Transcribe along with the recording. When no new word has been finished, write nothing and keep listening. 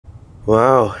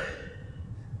Wow.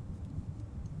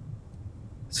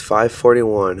 It's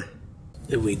 5:41.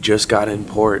 And we just got in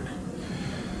port.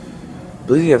 I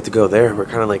believe you have to go there. We're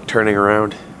kind of like turning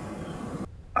around.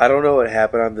 I don't know what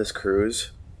happened on this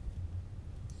cruise,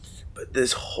 but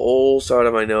this whole side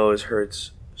of my nose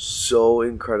hurts so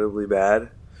incredibly bad.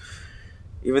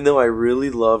 Even though I really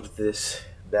loved this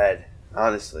bed,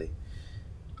 honestly.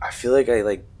 I feel like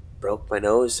I broke my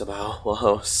nose somehow while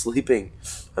I was sleeping.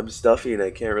 I'm stuffy and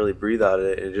I can't really breathe out of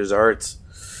it. It just hurts.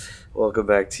 Welcome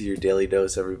back to your daily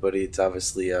dose, everybody. It's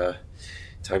obviously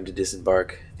time to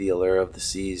disembark the allure of the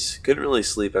seas. Couldn't really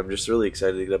sleep. I'm just really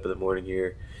excited to get up in the morning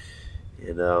here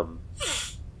and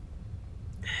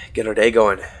get our day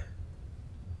going. I'm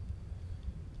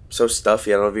so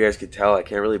stuffy. I don't know if you guys can tell. I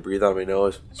can't really breathe out of my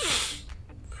nose.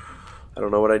 I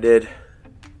don't know what I did.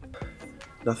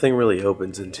 Nothing really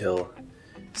opens until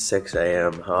 6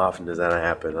 a.m. How often does that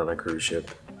happen on a cruise ship?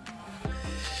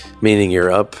 Meaning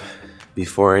you're up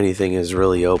before anything is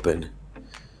really open.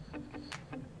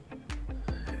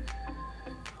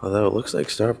 Although it looks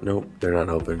like nope, they're not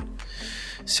open.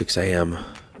 6 a.m.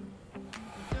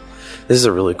 This is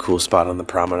a really cool spot on the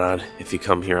promenade. If you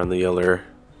come here on the Allure,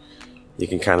 you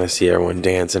can kind of see everyone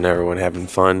dancing, everyone having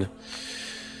fun.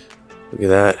 Look at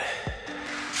that.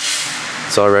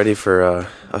 It's all ready for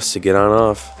us to get on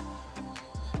off.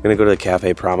 I'm gonna go to the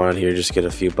cafe promenade here, just get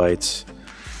a few bites,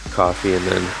 coffee, and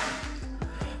then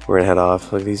we're gonna head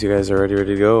off. Look, these guys are already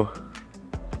ready to go.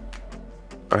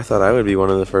 I thought I would be one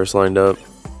of the first lined up.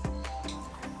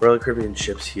 Royal Caribbean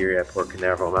ships here at Port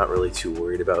Canaveral I'm not really too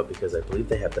worried about because I believe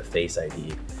they have the Face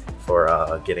ID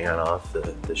for getting on off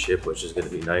the ship, which is going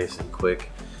to be nice and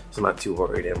quick. So I'm not too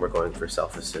worried, and we're going for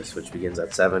self-assist, which begins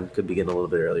at 7. Could begin a little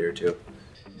bit earlier too.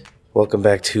 Welcome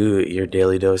back to your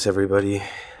daily dose, everybody.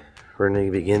 We're going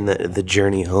to begin the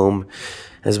journey home,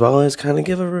 as well as kind of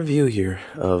give a review here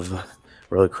of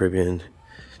Royal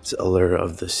Caribbean's Allure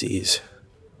of the Seas.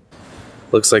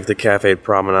 Looks like the cafe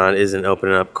promenade isn't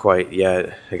opening up quite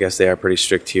yet. I guess they are pretty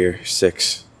strict here.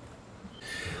 6.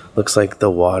 Looks like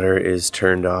the water is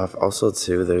turned off. Also,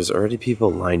 too, there's already people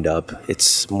lined up.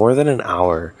 It's more than an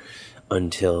hour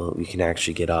until we can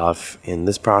actually get off. And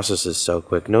this process is so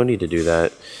quick. No need to do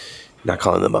that. Not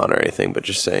calling them out or anything, but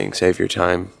just saying save your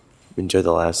time. Enjoy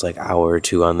the last hour or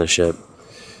two on the ship.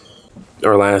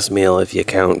 Or last meal if you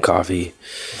count coffee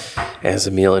as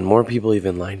a meal. And more people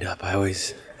even lined up. I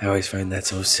always find that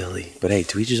so silly. But hey,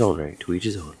 to each his own, right? To each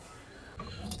his own.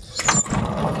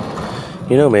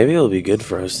 You know, maybe it'll be good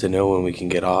for us to know when we can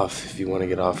get off. If you want to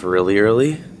get off really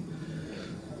early.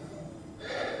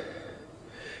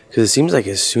 Because it seems like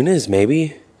as soon as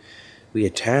maybe we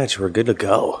attach, we're good to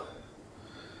go.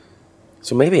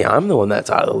 So maybe I'm the one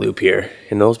that's out of the loop here.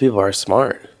 And those people are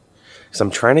smart. Because I'm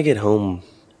trying to get home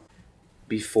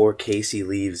before Casey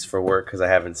leaves for work. Because I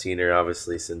haven't seen her,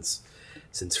 obviously, since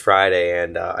Friday,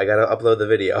 and I gotta upload the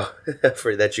video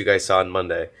that you guys saw on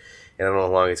Monday, and I don't know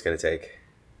how long it's gonna take.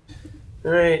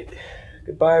 All right,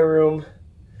 goodbye room.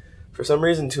 For some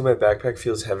reason too, my backpack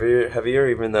feels heavier,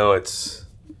 even though it's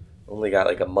only got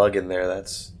like a mug in there.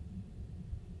 That's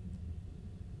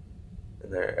in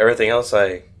there. Everything else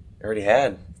I already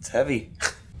had. It's heavy.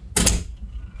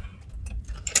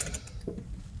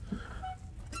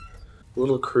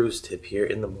 Little cruise tip here: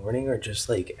 in the morning, or just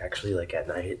actually at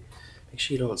night, make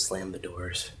sure you don't slam the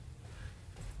doors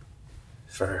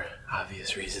for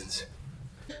obvious reasons.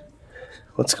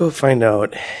 Let's go find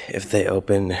out if they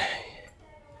open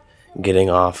getting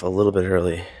off a little bit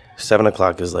early. 7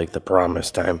 o'clock is like the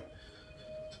promised time.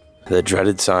 The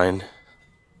dreaded sign.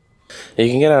 You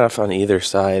can get off on either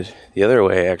side. The other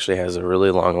way actually has a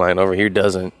really long line. Over here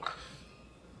doesn't.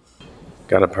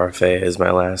 Got a parfait as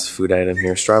my last food item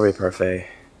here. Strawberry parfait.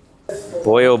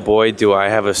 Boy, oh boy, do I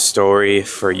have a story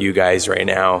for you guys right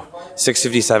now.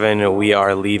 6:57, we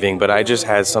are leaving, but I just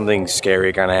had something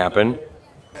scary kind of happen.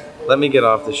 Let me get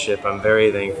off the ship. I'm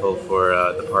very thankful for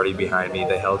the party behind me.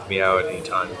 They helped me out a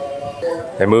ton.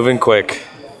 They're moving quick,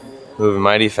 moving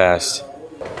mighty fast.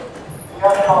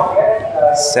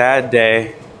 Sad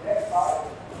day.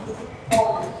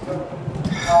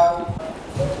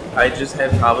 I just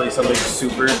had probably something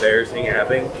super embarrassing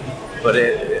happen, but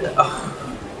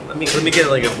let me get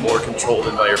a more controlled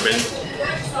environment.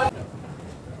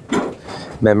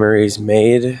 Memories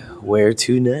made. Where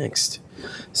to next?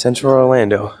 Central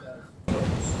Orlando.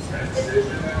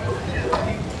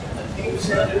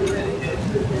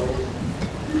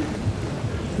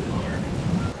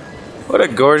 What a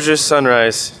gorgeous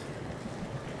sunrise.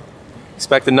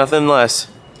 Expected nothing less.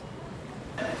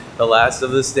 The last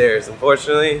of the stairs.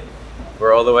 Unfortunately,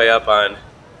 we're all the way up on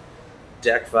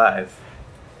deck 5.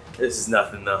 This is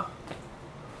nothing though.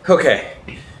 Okay,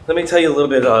 let me tell you a little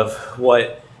bit of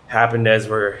what happened as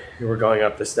we're going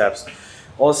up the steps.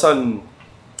 All of a sudden,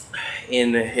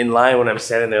 in line when I'm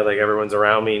standing there, like everyone's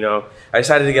around me, you know, I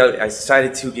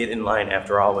decided to get in line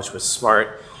after all, which was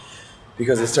smart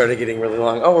because it started getting really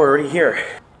long. Oh, we're already here.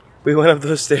 We went up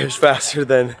those stairs faster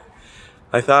than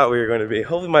I thought we were going to be.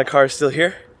 Hopefully my car's still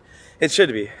here. It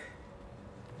should be.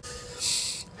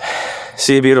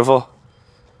 See you, beautiful.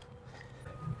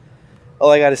 All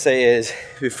I gotta say is,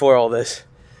 before all this,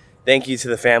 thank you to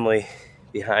the family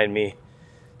behind me.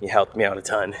 You helped me out a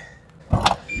ton.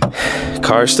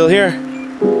 Car's still here.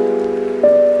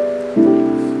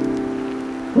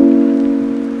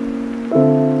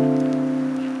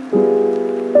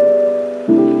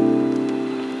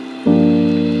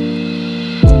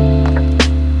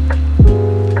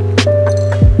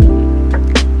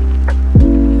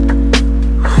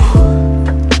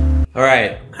 All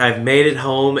right, I've made it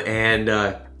home,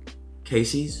 and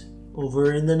Casey's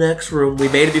over in the next room. We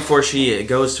made it before she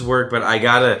goes to work, but I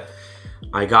gotta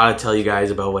tell you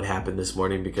guys about what happened this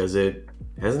morning because it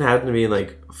hasn't happened to me in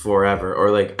like forever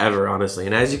or like ever, honestly.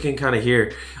 And as you can kind of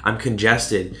hear, I'm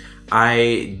congested.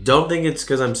 I don't think it's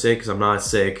because I'm sick, because I'm not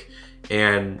sick.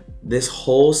 And this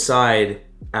whole side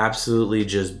absolutely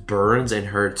just burns and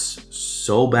hurts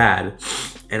so bad.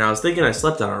 And I was thinking I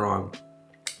slept on it wrong.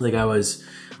 Like I was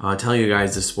telling you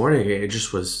guys this morning,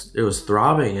 it was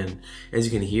throbbing, and as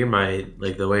you can hear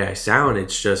the way I sound,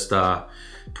 it's just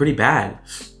pretty bad.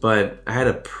 But I had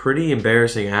a pretty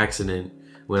embarrassing accident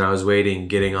when I was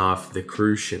getting off the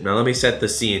cruise ship. Now let me set the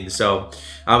scene. So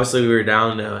obviously we were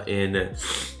down in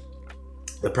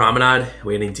the promenade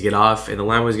waiting to get off, and the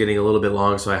line was getting a little bit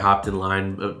long, so I hopped in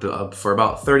line for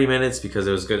about 30 minutes because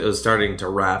it was good. It was starting to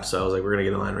wrap, so I was like, we're gonna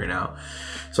get in line right now.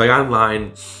 So I got in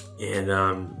line,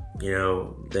 and you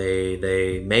know,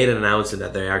 they made an announcement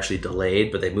that they actually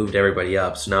delayed, but they moved everybody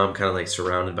up. So now I'm kind of like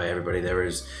surrounded by everybody. There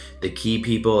was the key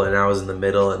people, and I was in the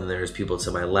middle, and there's people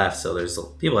to my left. So there's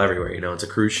people everywhere, you know, it's a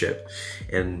cruise ship.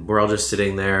 And we're all just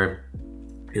sitting there,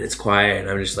 and it's quiet,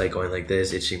 and I'm just like going like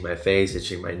this, itching my face,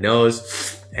 itching my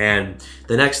nose. And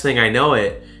the next thing I know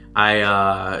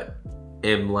I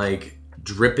am like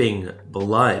dripping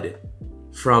blood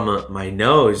from my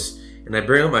nose. And I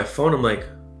bring up my phone, I'm like,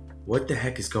 what the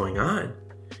heck is going on?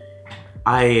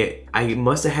 I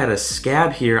must have had a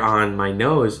scab here on my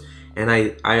nose, and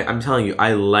I'm telling you,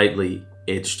 I lightly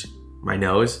itched my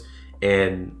nose,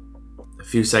 and a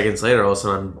few seconds later, all of a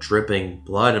sudden I'm dripping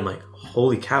blood. I'm like,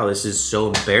 holy cow, this is so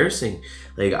embarrassing.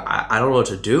 Like, I don't know what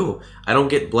to do. I don't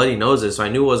get bloody noses, so I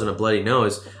knew it wasn't a bloody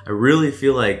nose. I really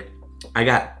feel like I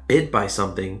got bit by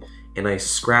something, and I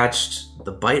scratched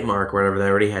the bite mark or whatever that I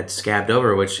already had scabbed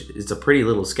over, which is a pretty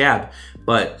little scab,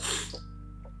 but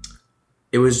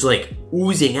it was like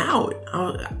oozing out.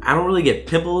 I don't really get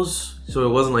pimples, so it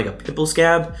wasn't like a pimple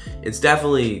scab. It's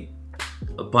definitely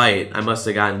a bite. I must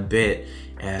have gotten bit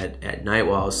at night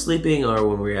while I was sleeping, or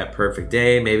when we were at Perfect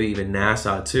Day, maybe even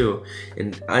Nassau too.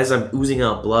 And as I'm oozing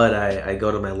out blood, I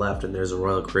go to my left, and there's a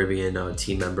Royal Caribbean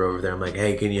team member over there. I'm like,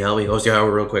 hey, can you help me? He goes, yeah,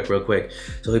 real quick.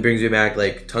 So he brings me back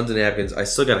like tons of napkins. I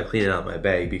still gotta clean it out of my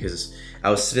bag because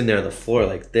I was sitting there on the floor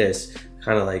like this,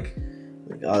 kind of like,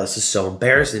 oh, this is so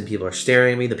embarrassing. People are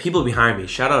staring at me. The people behind me,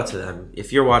 shout out to them.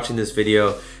 If you're watching this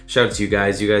video, shout out to you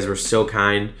guys. You guys were so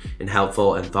kind and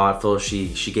helpful and thoughtful.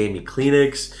 She gave me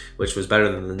Kleenex, which was better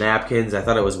than the napkins. I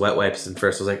thought it was wet wipes, and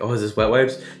first I was like, oh, is this wet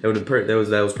wipes?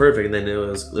 That was perfect. And then it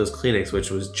was Kleenex, which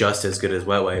was just as good as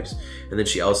wet wipes. And then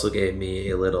she also gave me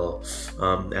a little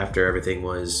after everything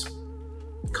was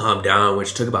calmed down,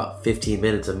 which took about 15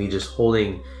 minutes of me just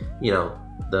holding, you know,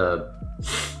 the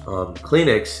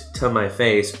Kleenex to my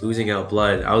face, oozing out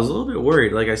blood. I was a little bit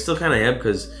worried. Like, I still kind of am,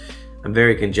 because I'm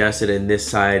very congested, and this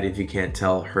side, if you can't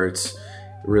tell, hurts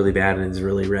really bad and is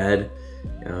really red.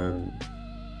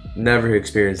 Never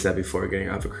experienced that before getting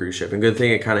off a cruise ship. And good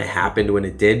thing it kind of happened when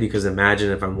it did, because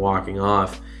imagine if I'm walking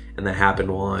off and that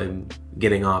happened while I'm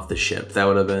getting off the ship. That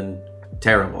would have been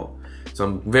terrible. So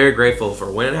I'm very grateful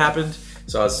for when it happened.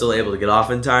 So I was still able to get off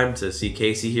in time to see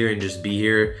Casey here and just be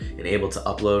here and able to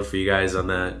upload for you guys on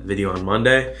that video on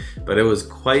Monday. But it was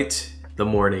quite the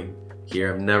morning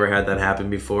here. I've never had that happen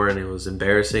before, and it was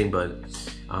embarrassing, but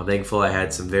I'm thankful I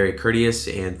had some very courteous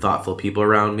and thoughtful people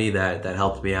around me that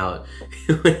helped me out.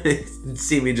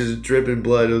 See me just dripping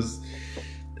blood,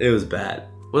 it was bad.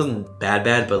 It wasn't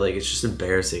bad, but like, it's just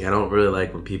embarrassing. I don't really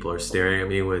like when people are staring at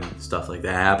me when stuff like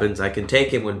that happens. I can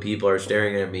take it when people are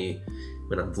staring at me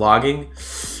when I'm vlogging,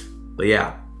 but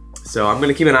yeah. So I'm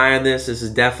gonna keep an eye on this. This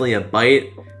is definitely a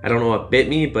bite. I don't know what bit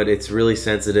me, but it's really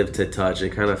sensitive to touch. It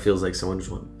kind of feels like someone just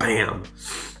went bam.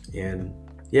 And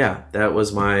yeah, that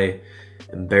was my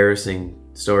embarrassing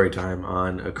story time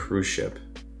on a cruise ship,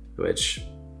 which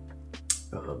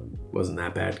wasn't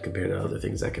that bad compared to other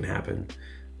things that can happen.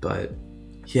 But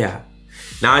yeah,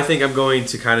 now I think I'm going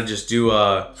to kind of just do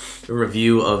a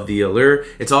review of the Allure.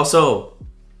 It's also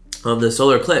the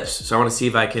solar eclipse, so I want to see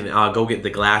if I can go get the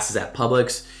glasses at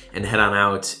Publix and head on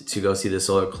out to go see the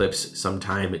solar eclipse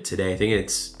sometime today. I think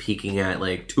it's peaking at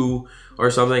like 2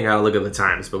 or something. I gotta look at the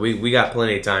times, but we got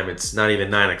plenty of time. It's not even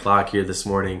 9 o'clock here this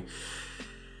morning.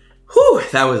 Whew,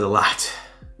 that was a lot.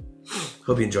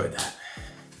 Hope you enjoyed that.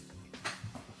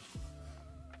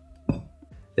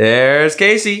 There's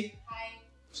Casey. Hi.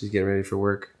 She's getting ready for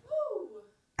work.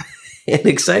 And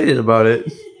excited about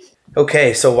it.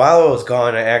 Okay, so while I was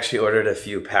gone, I actually ordered a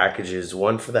few packages,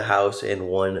 one for the house and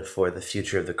one for the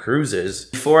future of the cruises.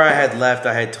 Before I had left,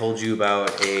 I had told you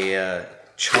about a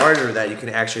charter that you can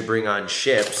actually bring on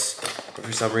ships. But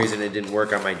for some reason, it didn't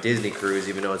work on my Disney cruise,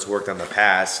 even though it's worked on the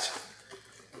past.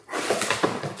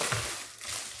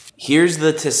 Here's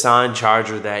the Tisan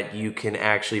charger that you can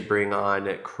actually bring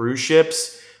on cruise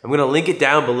ships. I'm gonna link it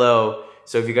down below.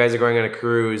 So if you guys are going on a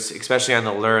cruise, especially on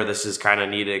the Allure, this is kind of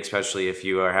needed, especially if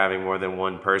you are having more than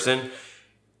one person.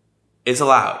 It's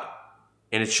allowed,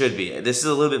 and it should be. This is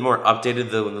a little bit more updated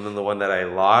than the one that I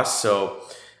lost, so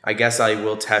I guess I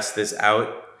will test this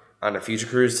out on a future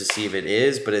cruise to see if it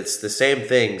is, but it's the same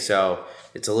thing, so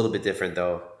it's a little bit different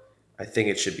though. I think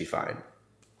it should be fine.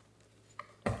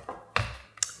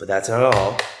 But that's not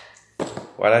all.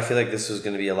 Why did I feel like this was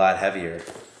gonna be a lot heavier?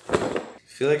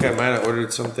 I feel like I might have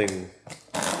ordered something,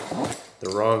 the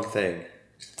wrong thing.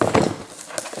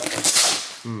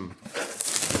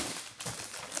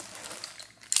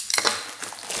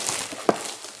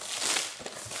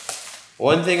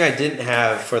 One thing I didn't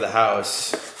have for the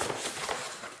house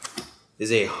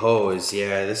is a hose.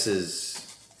 Yeah, this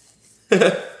is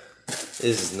this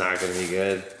is not gonna be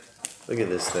good. Look at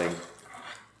this thing.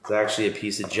 It's actually a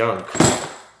piece of junk.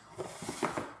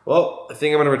 Well, I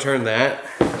think I'm gonna return that.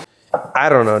 I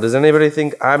don't know. Does anybody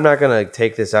think I'm not gonna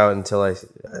take this out until I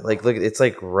like look? It's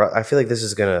like I feel like this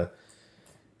is gonna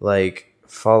like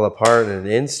fall apart in an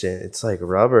instant. It's like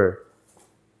rubber.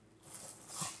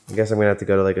 I guess I'm gonna have to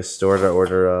go to like a store to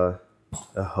order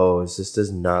a hose. This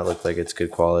does not look like it's good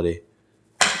quality.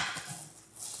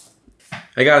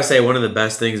 I gotta say, one of the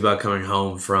best things about coming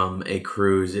home from a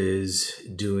cruise is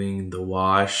doing the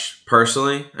wash.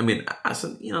 Personally, I mean,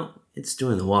 you know, it's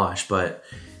doing the wash, but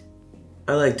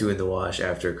I like doing the wash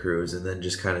after a cruise and then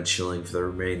just kind of chilling for the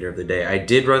remainder of the day. I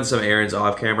did run some errands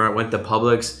off camera. I went to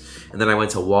Publix and then I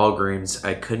went to Walgreens.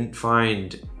 I couldn't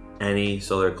find any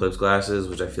solar eclipse glasses,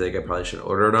 which I feel like I probably should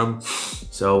order them.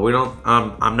 So we don't,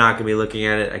 I'm not gonna be looking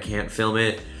at it. I can't film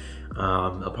it.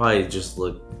 I'll probably just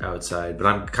look outside, but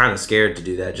I'm kind of scared to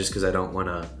do that just because I don't want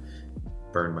to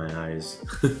burn my eyes.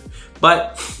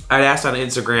 But I asked on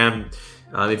Instagram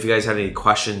if you guys had any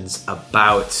questions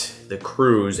about the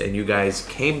cruise, and you guys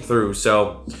came through.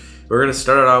 So we're gonna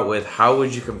start it out with, how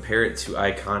would you compare it to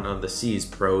Icon on the Seas,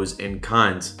 pros and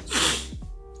cons?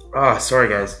 Oh, sorry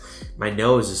guys, my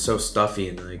nose is so stuffy,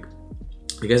 and like,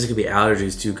 I guess it could be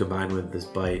allergies too combined with this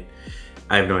bite.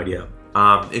 I have no idea.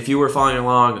 If you were following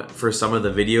along for some of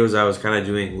the videos, I was kind of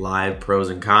doing live pros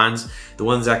and cons. The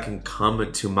ones that can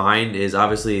come to mind is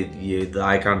obviously the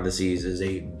Icon of the Seas is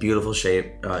a beautiful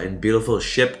shape and beautiful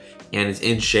ship, and it's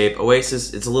in shape.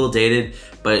 Oasis, it's a little dated,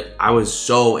 but I was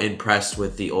so impressed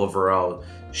with the overall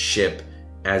ship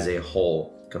as a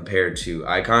whole compared to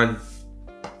Icon.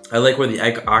 I like where the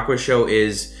Aqua Show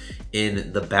is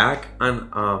in the back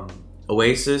on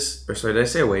Oasis, or sorry, did I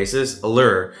say Oasis?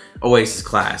 Allure, Oasis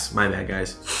class, my bad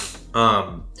guys.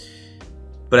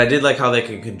 But I did like how they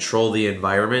can control the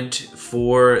environment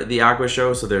for the Aqua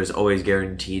Show, so there's always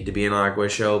guaranteed to be an Aqua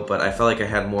Show, but I felt like I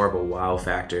had more of a wow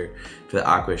factor for the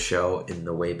Aqua Show in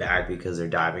the way back because they're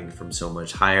diving from so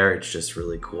much higher. It's just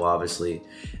really cool, obviously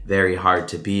very hard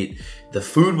to beat. The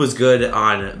food was good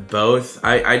on both.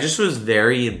 I just was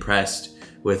very impressed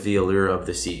with the Allure of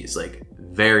the Seas, like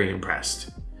very impressed.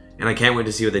 And I can't wait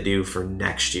to see what they do for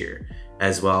next year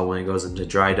as well when it goes into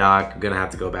dry dock. I'm gonna have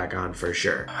to go back on for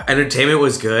sure. Entertainment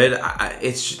was good.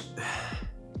 It's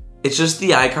just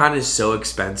the Icon is so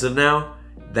expensive now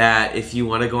that if you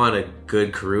want to go on a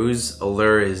good cruise,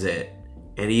 Allure is it.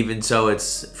 And even so,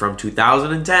 it's from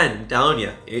 2010. I'm telling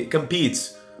you, it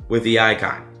competes with the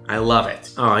Icon. I love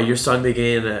it. Your son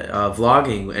began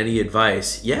vlogging. Any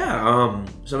advice? Yeah,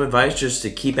 some advice just to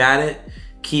keep at it,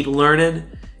 keep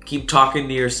learning. Keep talking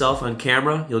to yourself on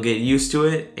camera. You'll get used to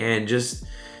it, and just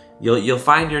you'll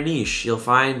find your niche. You'll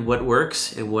find what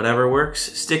works, and whatever works,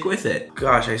 stick with it.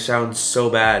 Gosh, I sound so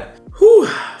bad. Whew.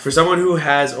 For someone who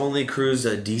has only cruised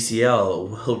a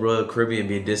DCL, will Royal Caribbean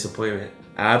be a disappointment?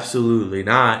 Absolutely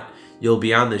not. You'll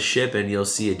be on the ship and you'll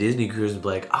see a Disney cruise and be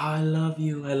like, oh, I love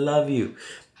you, I love you.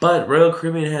 But Royal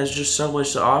Caribbean has just so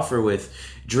much to offer with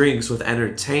drinks, with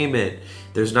entertainment.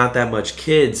 There's not that much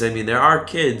kids. I mean, there are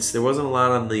kids. There wasn't a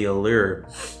lot on the Allure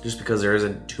just because there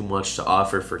isn't too much to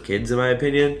offer for kids, in my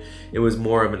opinion. It was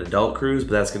more of an adult cruise,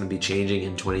 but that's going to be changing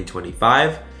in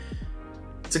 2025.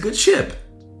 It's a good ship.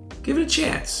 Give it a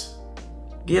chance.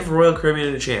 Give Royal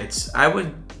Caribbean a chance. I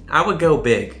would go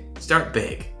big. Start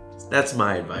big. That's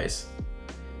my advice.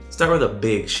 Start with a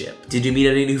big ship. Did you meet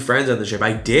any new friends on the ship?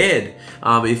 I did.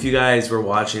 If you guys were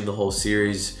watching the whole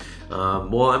series,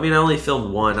 well, I mean, I only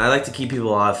filmed one. I like to keep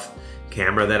people off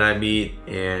camera that I meet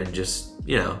and just,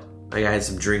 you know, like I had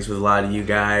some drinks with a lot of you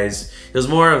guys. It was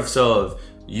more of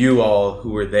you all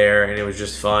who were there, and it was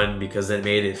just fun because it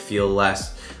made it feel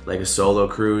less like a solo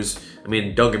cruise. I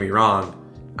mean, don't get me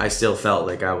wrong, I still felt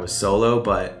like I was solo,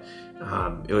 but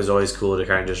it was always cool to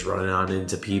kind of just run on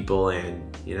into people, and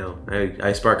you know,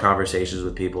 I spark conversations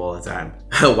with people all the time.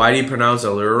 Why do you pronounce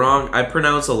Allure wrong? I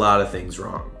pronounce a lot of things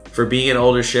wrong. For being an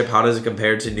older ship, how does it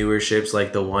compare to newer ships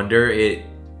like the Wonder?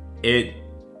 It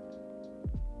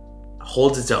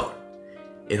holds its own.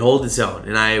 It holds its own,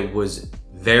 and I was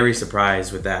very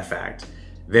surprised with that fact.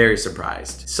 Very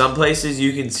surprised. Some places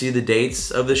you can see the dates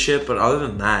of the ship, but other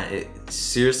than that, it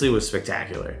seriously was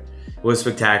spectacular. It was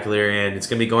spectacular, and it's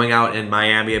gonna be going out in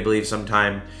Miami, I believe,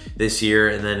 sometime this year,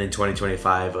 and then in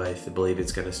 2025, I believe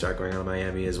it's gonna start going out in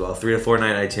Miami as well. 3 to 4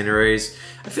 night itineraries.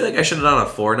 I feel like I should have done a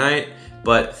 4 night,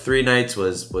 but 3 nights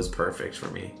was perfect for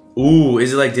me. Ooh,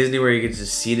 is it like Disney where you get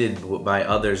just seated by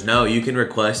others? No, you can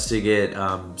request to get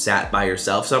sat by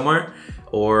yourself somewhere,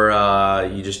 or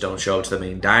you just don't show up to the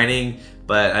main dining.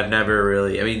 But I've never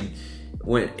really, I mean,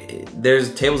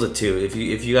 there's tables of 2.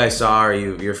 If you guys saw, or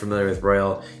you're familiar with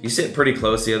Royal, you sit pretty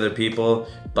close to other people,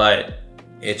 but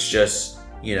it's just,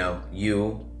 you know,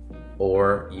 you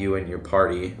or you and your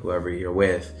party, whoever you're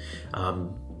with.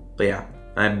 But yeah,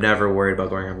 I'm never worried about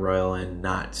going on Royal and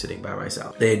not sitting by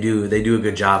myself. They do a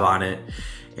good job on it,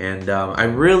 and I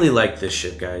really like this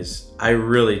ship, guys. I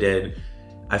really did.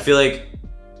 I feel like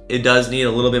it does need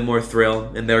a little bit more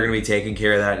thrill, and they're going to be taking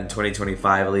care of that in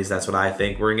 2025. At least that's what I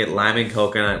think. We're going to get lime and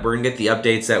coconut. We're going to get the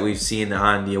updates that we've seen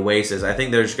on the Oasis. I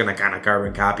think they're just going to kind of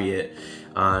carbon copy it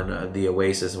on the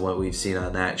Oasis and what we've seen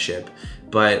on that ship.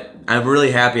 But I'm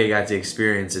really happy I got to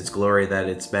experience its glory that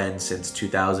it's been since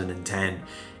 2010.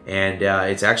 And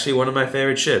it's actually one of my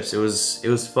favorite ships. It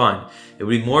was fun. It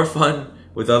would be more fun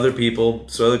with other people.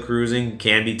 Solo cruising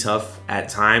can be tough at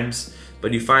times,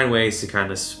 but you find ways to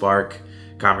kind of spark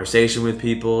conversation with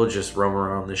people. Just roam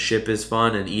around the ship is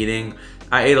fun, and eating.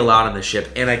 I ate a lot on the ship,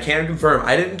 and I can confirm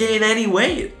I didn't gain any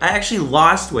weight. I actually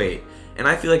lost weight, and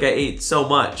I feel like I ate so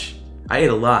much. I ate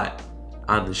a lot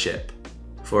on the ship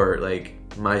for like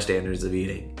my standards of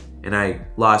eating, and I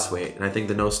lost weight. And I think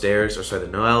the no stairs, or sorry,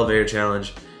 the no elevator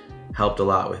challenge helped a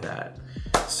lot with that.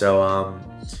 So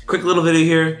quick little video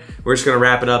here. We're just gonna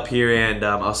wrap it up here, and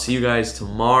I'll see you guys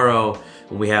tomorrow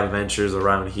when we have adventures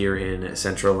around here in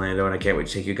Central Orlando, and I can't wait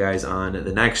to take you guys on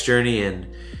the next journey. And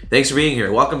thanks for being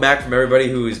here. Welcome back from everybody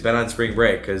who's been on spring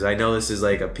break, because I know this is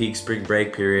like a peak spring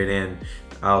break period, and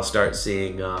I'll start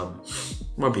seeing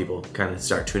more people kind of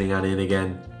start tuning on in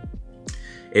again.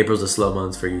 April's a slow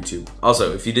month for YouTube.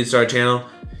 Also, if you did start a channel,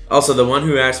 also the one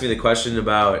who asked me the question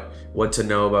about what to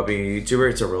know about being a YouTuber,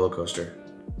 it's a roller coaster.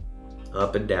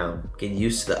 Up and down. Get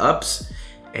used to the ups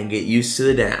and get used to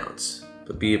the downs.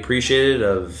 But be appreciative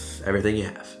of everything you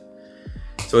have.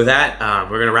 So with that,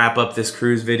 we're gonna wrap up this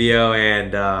cruise video,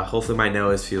 and hopefully my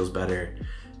nose feels better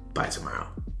by tomorrow.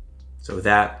 So with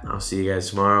that, I'll see you guys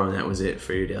tomorrow, and that was it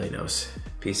for your Daily Dose.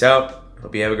 Peace out.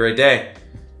 Hope you have a great day.